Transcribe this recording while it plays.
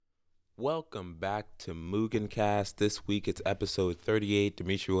Welcome back to Mugencast. This week it's episode 38.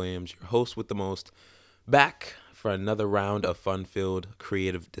 Dimitri Williams, your host with the most, back for another round of fun-filled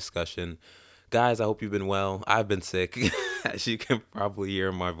creative discussion. Guys, I hope you've been well. I've been sick, as you can probably hear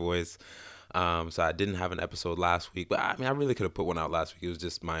in my voice. So I didn't have an episode last week, but I really could have put one out last week. It was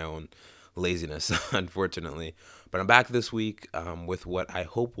just my own laziness, unfortunately. But I'm back this week with what I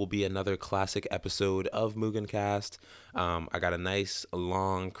hope will be another classic episode of Mugencast. I got a nice,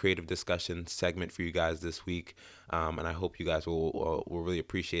 long, creative discussion segment for you guys this week, and I hope you guys will really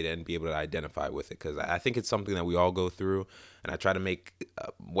appreciate it and be able to identify with it because I think it's something that we all go through, and I try to make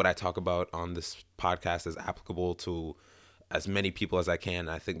what I talk about on this podcast as applicable to as many people as I can.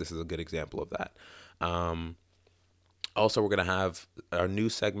 I think this is a good example of that. Also, we're going to have our new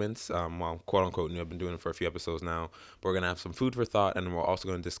segments, quote unquote new. I've been doing it for a few episodes now. But we're going to have some food for thought, and we're also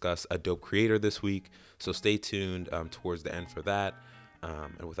going to discuss a dope creator this week. So stay tuned towards the end for that.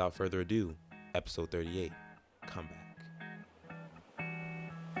 And without further ado, episode 38, come back.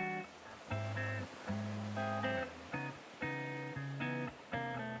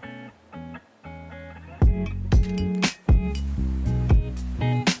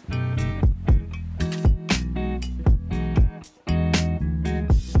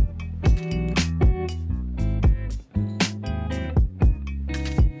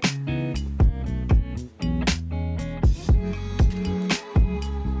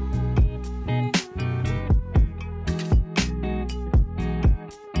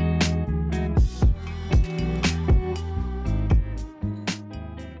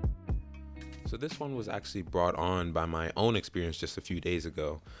 So this one was actually brought on by my own experience just a few days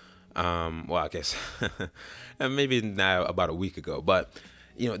ago. I guess, and maybe now about a week ago. But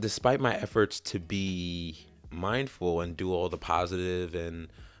despite my efforts to be mindful and do all the positive and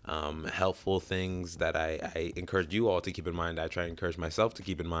helpful things that I encourage you all to keep in mind, I try to encourage myself to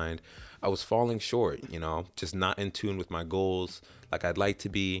keep in mind. I was falling short, just not in tune with my goals like I'd like to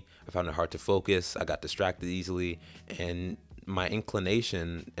be. I found it hard to focus. I got distracted easily, and my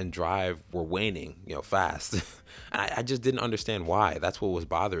inclination and drive were waning, fast. I just didn't understand why. That's what was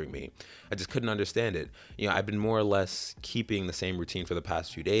bothering me. I just couldn't understand it. I've been more or less keeping the same routine for the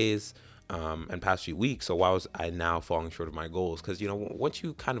past few days and past few weeks. So why was I now falling short of my goals? Because, once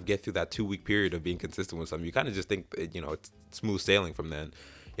you kind of get through that 2 week period of being consistent with something, you kind of just think, it's smooth sailing from then.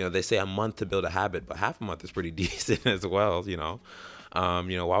 They say a month to build a habit, but half a month is pretty decent as well.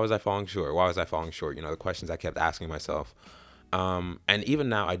 Why was I falling short? Why was I falling short? The questions I kept asking myself. And even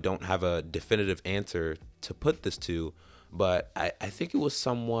now, I don't have a definitive answer to put this to, but I think it was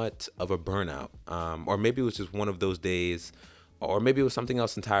somewhat of a burnout. Or maybe it was just one of those days, or maybe it was something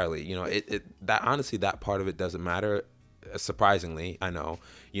else entirely. That honestly, that part of it doesn't matter. Surprisingly, I know,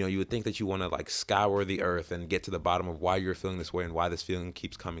 you would think that you want to like scour the earth and get to the bottom of why you're feeling this way and why this feeling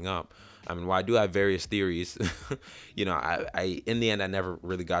keeps coming up. I mean, while I do have various theories, I in the end, I never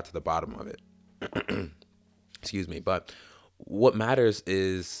really got to the bottom of it. Excuse me. But what matters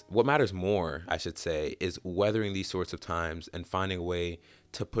more, I should say, is weathering these sorts of times and finding a way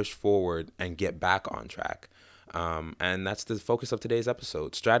to push forward and get back on track. And that's the focus of today's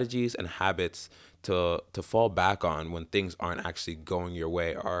episode: strategies and habits to fall back on when things aren't actually going your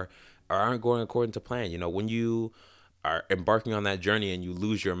way or aren't going according to plan. When you are embarking on that journey and you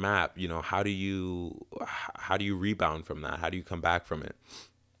lose your map, how do you rebound from that? How do you come back from it?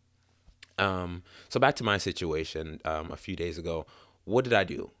 So back to my situation a few days ago. What did I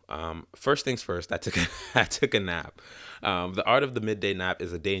do? First things first, I took a nap. The art of the midday nap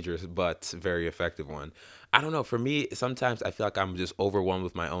is a dangerous but very effective one. I don't know. For me, sometimes I feel like I'm just overwhelmed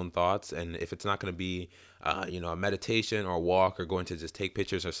with my own thoughts, and if it's not going to be, a meditation or a walk or going to just take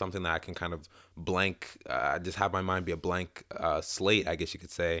pictures or something that I can kind of blank, just have my mind be a blank slate, I guess you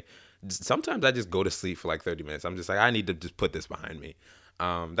could say. Sometimes I just go to sleep for like 30 minutes. I'm just like, I need to just put this behind me.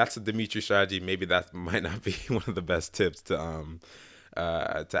 That's a Dimitri strategy. Maybe that might not be one of the best tips to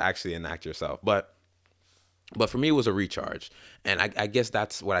actually enact yourself. But for me, it was a recharge, and I guess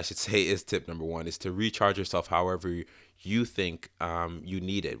that's what I should say is tip number one: is to recharge yourself however you think you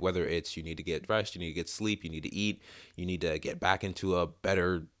need it. Whether it's you need to get rest, you need to get sleep, you need to eat, you need to get back into a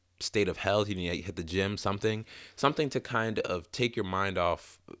better state of health, you need to hit the gym, something to kind of take your mind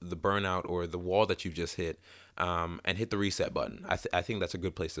off the burnout or the wall that you've just hit, and hit the reset button. I think that's a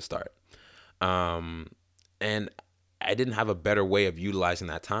good place to start. Um, and I didn't have a better way of utilizing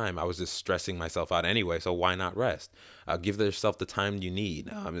that time. I was just stressing myself out anyway, so why not rest? Give yourself the time you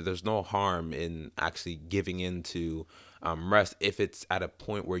need. There's no harm in actually giving into rest if it's at a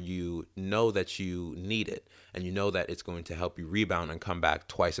point where you know that you need it and you know that it's going to help you rebound and come back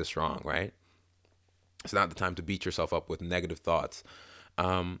twice as strong, right? It's not the time to beat yourself up with negative thoughts.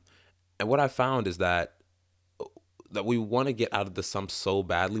 Um, And what I found is that we want to get out of the sump so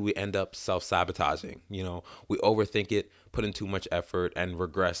badly, we end up self-sabotaging. We overthink it, put in too much effort, and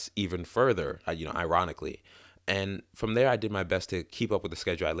regress even further, ironically. And from there, I did my best to keep up with the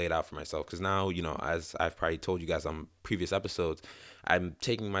schedule I laid out for myself. Because now, as I've probably told you guys on previous episodes, I'm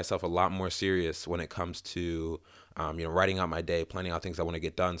taking myself a lot more serious when it comes to, writing out my day, planning out things I want to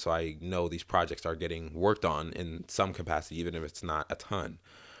get done. So I know these projects are getting worked on in some capacity, even if it's not a ton.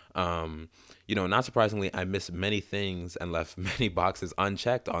 Um, Not surprisingly, I missed many things and left many boxes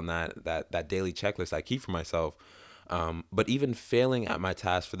unchecked on that daily checklist I keep for myself. But even failing at my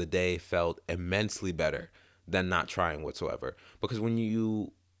task for the day felt immensely better than not trying whatsoever. Because when you're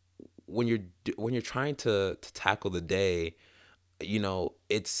trying to tackle the day,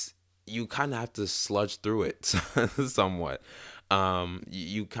 it's you kind of have to sludge through it somewhat.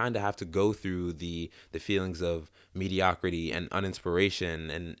 You kind of have to go through the feelings of mediocrity and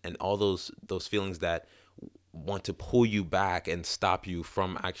uninspiration and all those feelings that want to pull you back and stop you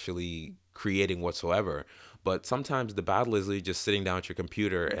from actually creating whatsoever. But sometimes the battle is really just sitting down at your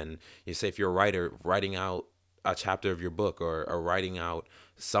computer, and you say, if you're a writer, writing out a chapter of your book, or writing out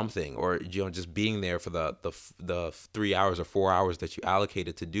something, or just being there for the 3 hours or 4 hours that you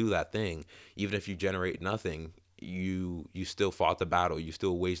allocated to do that thing. Even if you generate nothing, you still fought the battle, you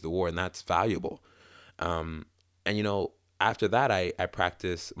still waged the war, and that's valuable. um, and after that, I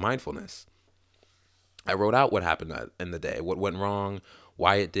practice mindfulness. I wrote out what happened in the day, what went wrong,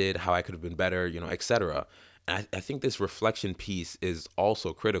 why it did, how I could have been better, etc. And I think this reflection piece is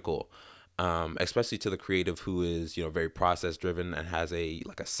also critical, especially to the creative who is, very process driven and has a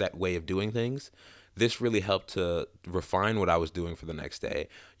set way of doing things. This really helped to refine what I was doing for the next day.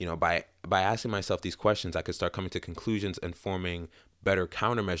 By asking myself these questions, I could start coming to conclusions and forming better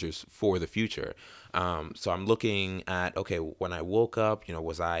countermeasures for the future. So I'm looking at, okay, when I woke up,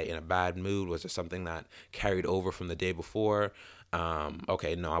 was I in a bad mood? Was there something that carried over from the day before?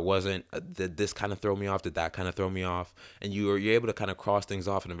 Okay, no, I wasn't. Did this kind of throw me off? Did that kind of throw me off? And you're able to kind of cross things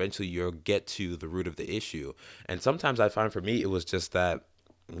off, and eventually you'll get to the root of the issue. And sometimes I find for me, it was just that,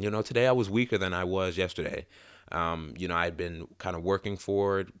 today I was weaker than I was yesterday. I'd been kind of working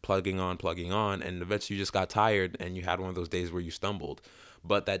forward, plugging on, and eventually you just got tired and you had one of those days where you stumbled.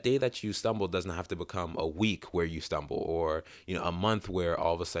 But that day that you stumble doesn't have to become a week where you stumble, or, a month where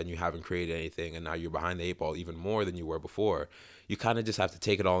all of a sudden you haven't created anything and now you're behind the eight ball even more than you were before. You kind of just have to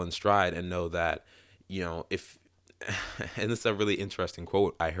take it all in stride and know that, if, and this is a really interesting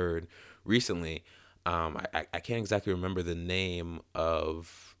quote I heard recently. I can't exactly remember the name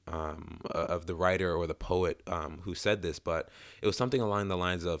of the writer or the poet who said this, but it was something along the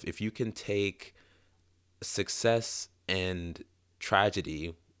lines of, if you can take success and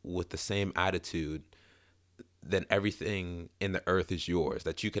tragedy with the same attitude, then everything in the earth is yours,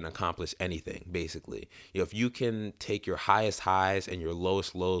 that you can accomplish anything, basically. If you can take your highest highs and your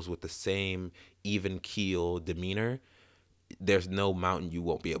lowest lows with the same even keel demeanor, there's no mountain you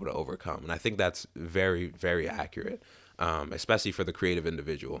won't be able to overcome. And I think that's very, very accurate, especially for the creative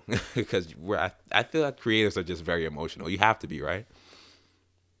individual, because I feel like creatives are just very emotional. You have to be, right?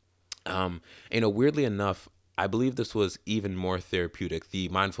 Weirdly enough, I believe this was even more therapeutic, the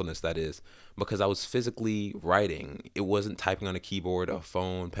mindfulness that is, because I was physically writing. It wasn't typing on a keyboard, a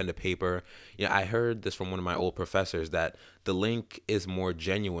phone, pen to paper. I heard this from one of my old professors, that the link is more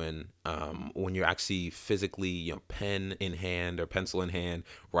genuine when you're actually physically, pen in hand or pencil in hand,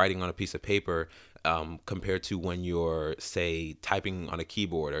 writing on a piece of paper, compared to when you're, say, typing on a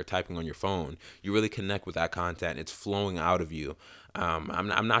keyboard or typing on your phone. You really connect with that content. It's flowing out of you.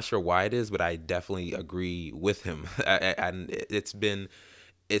 I'm not sure why it is, but I definitely agree with him. And it's been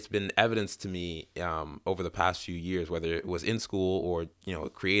evidence to me over the past few years, whether it was in school or,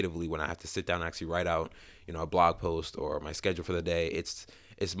 creatively, when I have to sit down and actually write out, a blog post or my schedule for the day.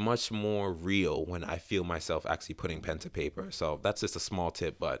 It's much more real when I feel myself actually putting pen to paper. So that's just a small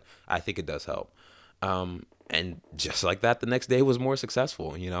tip, but I think it does help. And just like that, the next day was more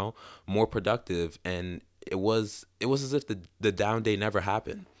successful, more productive, and it was as if the down day never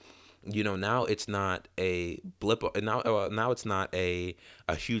happened. Now it's not a blip, now it's not a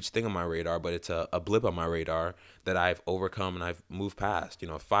huge thing on my radar, but it's a blip on my radar that I've overcome and I've moved past.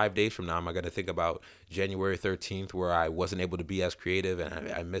 5 days from now, am I going to think about January 13th, where I wasn't able to be as creative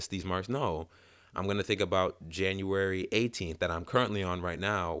and I missed these marks? No, I'm going to think about January 18th, that I'm currently on right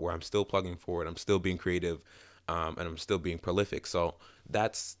now, where I'm still plugging forward, I'm still being creative, and I'm still being prolific. So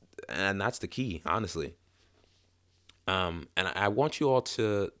that's the key, honestly. And I want you all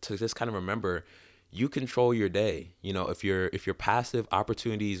to just kind of remember, you control your day. If you're passive,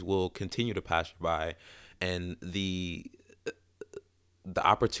 opportunities will continue to pass you by, and the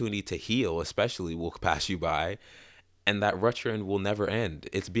opportunity to heal, especially, will pass you by, and that rut you're in will never end.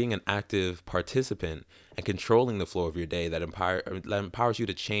 It's being an active participant and controlling the flow of your day that empowers you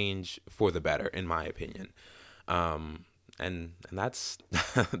to change for the better, in my opinion. And that's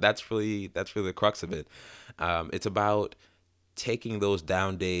that's really the crux of it. It's about taking those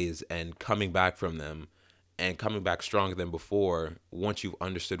down days and coming back from them, and coming back stronger than before once you've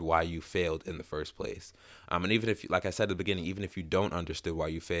understood why you failed in the first place. And even if, like I said at the beginning, even if you don't understand why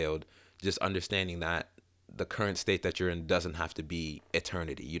you failed, just understanding that the current state that you're in doesn't have to be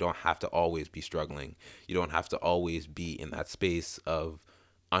eternity. You don't have to always be struggling. You don't have to always be in that space of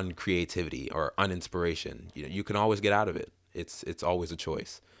uncreativity or uninspiration. You can always get out of it. It's always a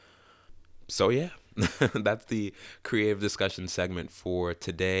choice. So yeah, that's the creative discussion segment for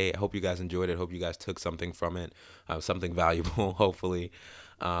today. I hope you guys enjoyed it. Hope you guys took something from it, something valuable, hopefully.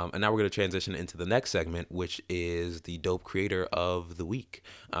 And now we're going to transition into the next segment, which is the Dope Creator of the Week.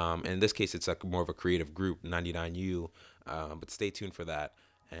 And in this case, it's like more of a creative group, 99U. But stay tuned for that,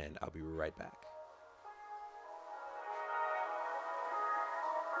 and I'll be right back.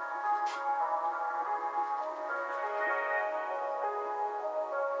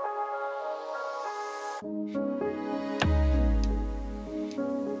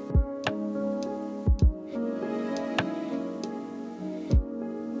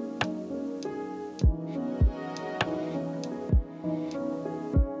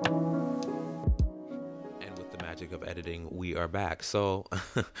 Of editing, we are back. So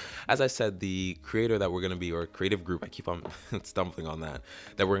as I said, the creator that we're going to be, or creative group, I keep on stumbling on that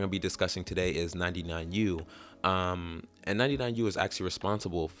we're going to be discussing today is 99U. And 99U is actually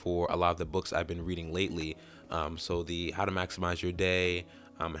responsible for a lot of the books I've been reading lately. So the How to Maximize Your Day,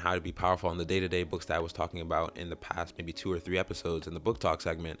 How to Be Powerful on the Day-to-Day books that I was talking about in the past maybe 2 or 3 episodes in the book talk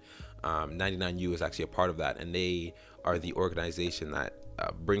segment. 99U is actually a part of that, and they are the organization that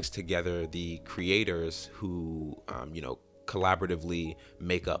brings together the creators who, collaboratively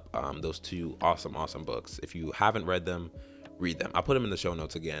make up those 2 awesome books. If you haven't read them, read them. I'll put them in the show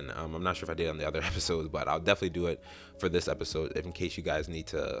notes again. I'm not sure if I did on the other episodes, but I'll definitely do it for this episode in case you guys need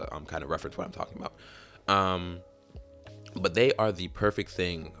to kind of reference what I'm talking about. But they are the perfect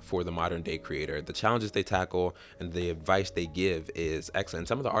thing for the modern day creator. The challenges they tackle and the advice they give is excellent.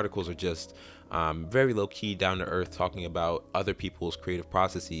 Some of the articles are just very low key, down to earth, talking about other people's creative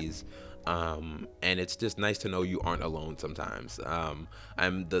processes. And it's just nice to know you aren't alone sometimes.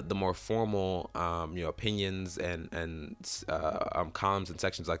 I'm the more formal, opinions and columns and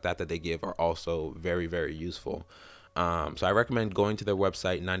sections like that they give are also very, very useful. So I recommend going to their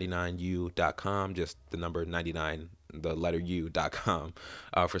website, 99u.com, just the number 99, the letter u.com,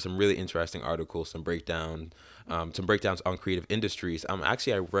 for some really interesting articles, some breakdowns on creative industries.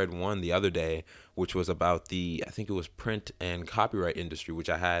 Actually, I read one the other day, which was about I think it was print and copyright industry, which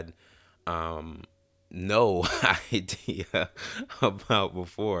I had no idea about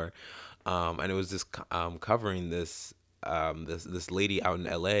before. And it was just covering this lady out in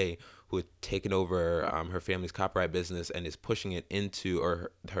LA who had taken over her family's copyright business and is pushing it into,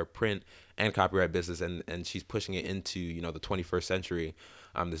 or her print and copyright business, and she's pushing it into, the 21st century.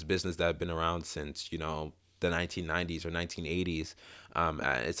 This business that had been around since, the 1990s or 1980s.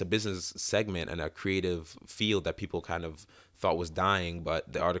 It's a business segment and a creative field that people kind of thought was dying,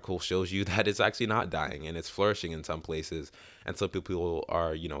 but the article shows you that it's actually not dying, and it's flourishing in some places, and some people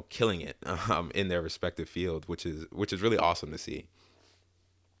are, killing it in their respective field, which is really awesome to see.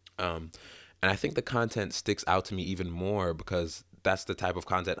 And I think the content sticks out to me even more because that's the type of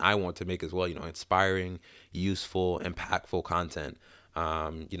content I want to make as well. Inspiring, useful, impactful content.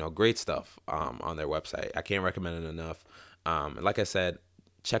 Great stuff on their website. I can't recommend it enough. Like I said,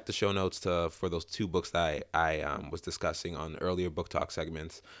 check the show notes for those 2 books that I was discussing on earlier book talk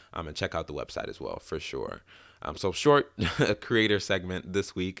segments, and check out the website as well for sure. So short creator segment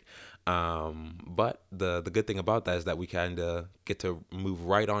this week. But the good thing about that is that we kind of get to move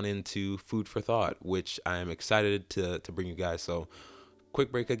right on into food for thought, which I'm excited to bring you guys. So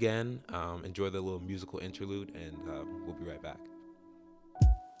quick break again. Enjoy the little musical interlude, and we'll be right back.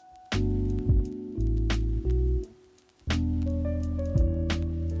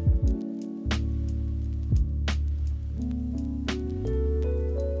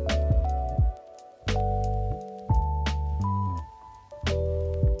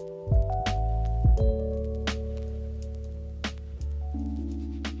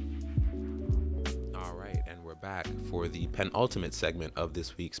 Back for the penultimate segment of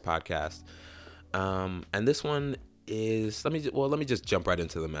this week's podcast, and this one is let me just jump right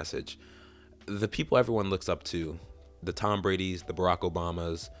into the message. The people everyone looks up to, the Tom Brady's, the Barack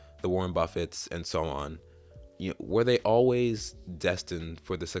Obamas, the Warren Buffetts, and so on, were they always destined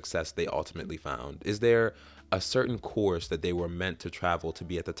for the success they ultimately found? Is there a certain course that they were meant to travel to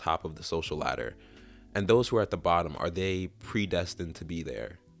be at the top of the social ladder? And those who are at the bottom, are they predestined to be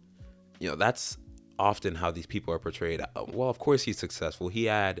there? That's often how these people are portrayed. Well, of course he's successful. He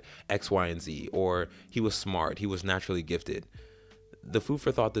had X, Y, and Z, or he was smart. He was naturally gifted. The food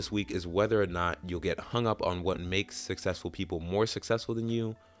for thought this week is whether or not you'll get hung up on what makes successful people more successful than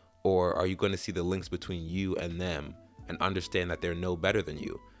you, or are you going to see the links between you and them and understand that they're no better than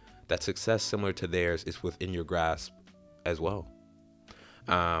you, that success similar to theirs is within your grasp as well.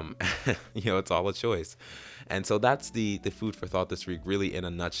 um it's all a choice. And so that's the food for thought this week, really in a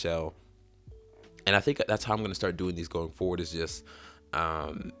nutshell. And I think that's how I'm going to start doing these going forward, is just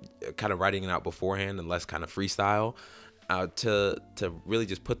kind of writing it out beforehand and less kind of freestyle, to really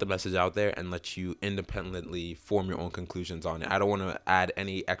just put the message out there and let you independently form your own conclusions on it. I don't want to add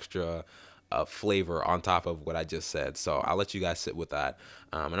any extra flavor on top of what I just said. So I'll let you guys sit with that.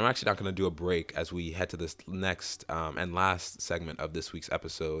 And I'm actually not going to do a break as we head to this next and last segment of this week's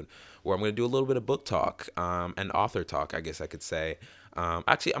episode, where I'm going to do a little bit of book talk and author talk, I guess I could say.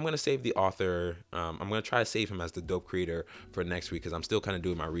 Actually, I'm going to save the author. I'm going to try to save him as the dope creator for next week, because I'm still kind of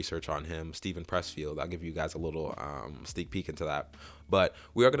doing my research on him, Stephen Pressfield. I'll give you guys a little sneak peek into that. But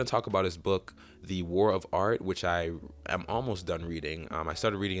we are going to talk about his book, The War of Art, which I am almost done reading. I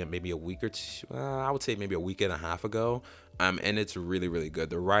started reading it maybe a week or two, I would say maybe a week and a half ago. And it's really, really good.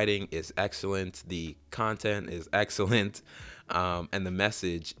 The writing is excellent. The content is excellent. And the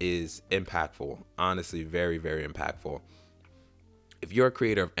message is impactful. Honestly, very, very impactful. If you're a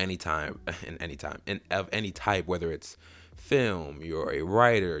creator of any of any type, whether it's film, you're a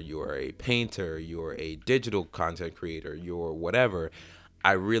writer, you're a painter, you're a digital content creator, you're whatever,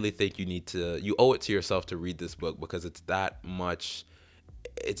 I really think you owe it to yourself to read this book, because it's that much.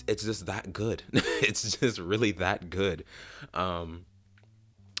 It's just that good. It's just really that good.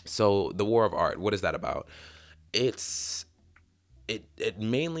 So The War of Art, what is that about? It's it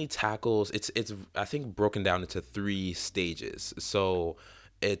mainly tackles, it's I think broken down into three stages. So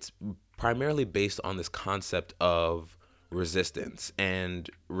it's primarily based on this concept of resistance. And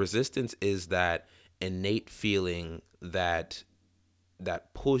resistance is that innate feeling that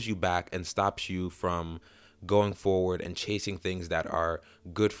pulls you back and stops you from going forward and chasing things that are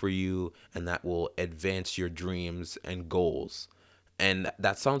good for you and that will advance your dreams and goals. And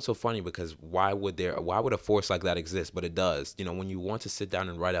that sounds so funny, because why would a force like that exist? But it does. When you want to sit down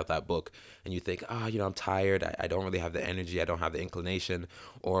and write out that book and you think, I'm tired, I don't really have the energy, I don't have the inclination.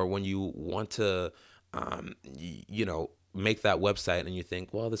 Or when you want to make that website and you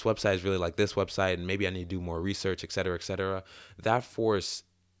think, well, this website is really like this website and maybe I need to do more research, et cetera, et cetera. That force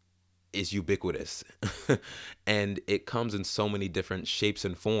is ubiquitous. And it comes in so many different shapes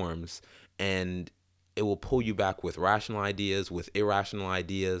and forms, and it will pull you back with rational ideas, with irrational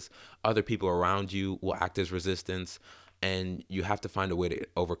ideas. Other people around you will act as resistance, and you have to find a way to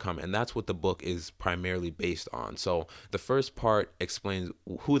overcome. And that's what the book is primarily based on. So the first part explains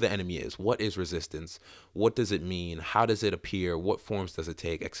who the enemy is. What is resistance? What does it mean? How does it appear? What forms does it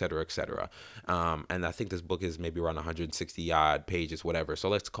take? Et cetera, et cetera. And I think this book is maybe around 160 odd pages, whatever. So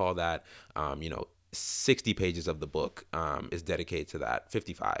let's call that, 60 pages of the book is dedicated to that,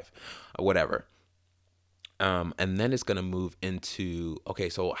 55, whatever. And then it's going to move into, okay,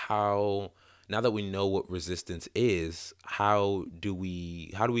 so now that we know what resistance is, how do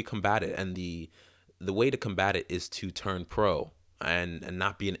we combat it? And the way to combat it is to turn pro and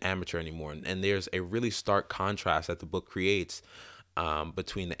not be an amateur anymore. And there's a really stark contrast that the book creates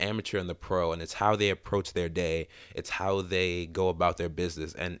between the amateur and the pro, and it's how they approach their day, it's how they go about their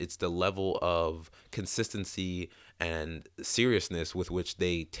business, and it's the level of consistency and seriousness with which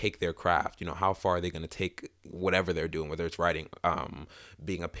they take their craft. How far are they going to take whatever they're doing, whether it's writing,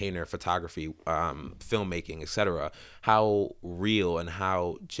 being a painter, photography, filmmaking, etc. How real and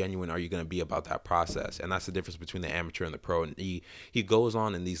how genuine are you going to be about that process? And that's the difference between the amateur and the pro. And he goes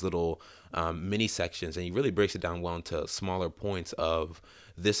on in these little mini sections, and he really breaks it down well into smaller points of,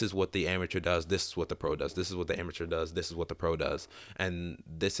 this is what the amateur does, this is what the pro does, this is what the amateur does, this is what the pro does. And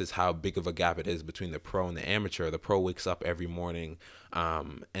this is how big of a gap it is between the pro and the amateur. The pro wakes up every morning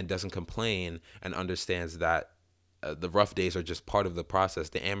and doesn't complain and understands that the rough days are just part of the process.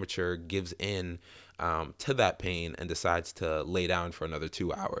 The amateur gives in to that pain and decides to lay down for another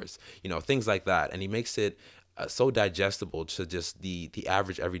 2 hours, things like that. And he makes it so digestible to just the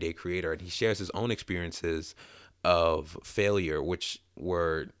average everyday creator. And he shares his own experiences of failure, which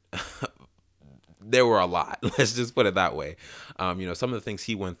were there were a lot. Let's just put it that way. Some of the things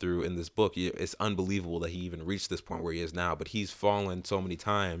he went through in this book, it's unbelievable that he even reached this point where he is now. But he's fallen so many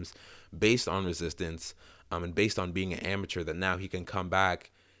times based on resistance, and based on being an amateur, that now he can come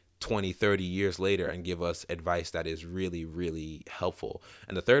back 20, 30 years later and give us advice that is really, really helpful.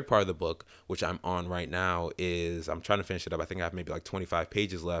 And the third part of the book, which I'm on right now, is I'm trying to finish it up. I think I have maybe like 25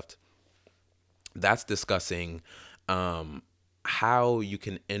 pages left. That's discussing how you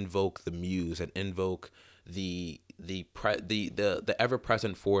can invoke the muse and invoke the ever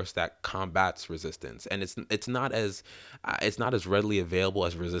present force that combats resistance. And it's not as readily available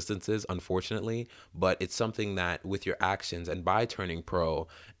as resistance is, unfortunately, but it's something that with your actions and by turning pro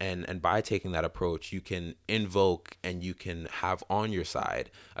and by taking that approach, you can invoke and you can have on your side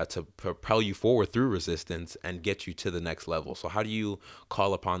to propel you forward through resistance and get you to the next level. So how do you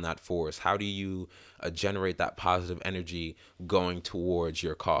call upon that force? How do you generate that positive energy going towards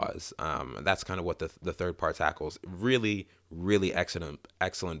your cause? That's kind of what the third part tackles. Really, really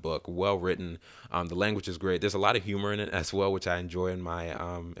excellent book. Well written. The language is great. There's a lot of humor in it as well, which I enjoy in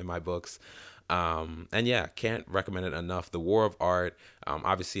my books. And yeah, can't recommend it enough. The War of Art,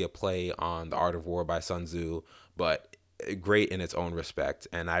 obviously a play on The Art of War by Sun Tzu, but great in its own respect.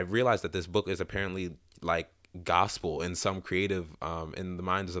 And I realized that this book is apparently like gospel in some creative, in the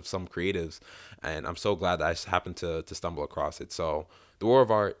minds of some creatives, and I'm so glad that I happened to stumble across it. So The War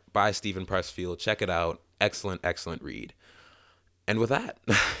of Art by Steven Pressfield, check it out. Excellent read. And with that,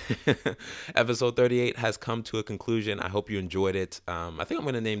 episode 38 has come to a conclusion. I hope you enjoyed it. I think I'm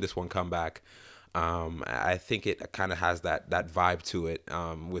going to name this one Comeback. I think it kind of has that vibe to it,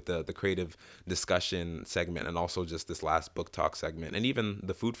 with the creative discussion segment and also just this last book talk segment and even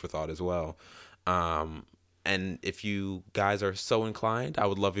the food for thought as well. And if you guys are so inclined, I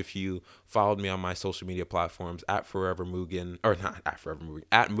would love if you followed me on my social media platforms at Forever Mugen, or not at Forever Mugen,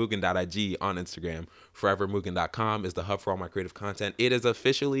 at Mugen.ig on Instagram. ForeverMugen.com is the hub for all my creative content. It is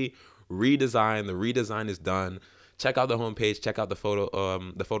officially redesigned. The redesign is done. Check out the homepage, check out the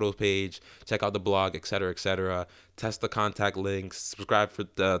photos page, check out the blog, etc. Test the contact links, subscribe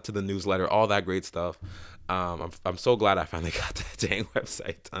to the newsletter, all that great stuff. I'm so glad I finally got that dang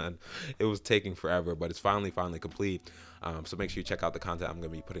website done. It was taking forever, but it's finally complete. So make sure you check out the content I'm going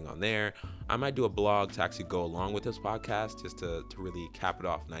to be putting on there. I might do a blog to actually go along with this podcast, just to really cap it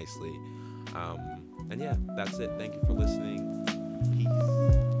off nicely. And yeah, that's it. Thank you for listening.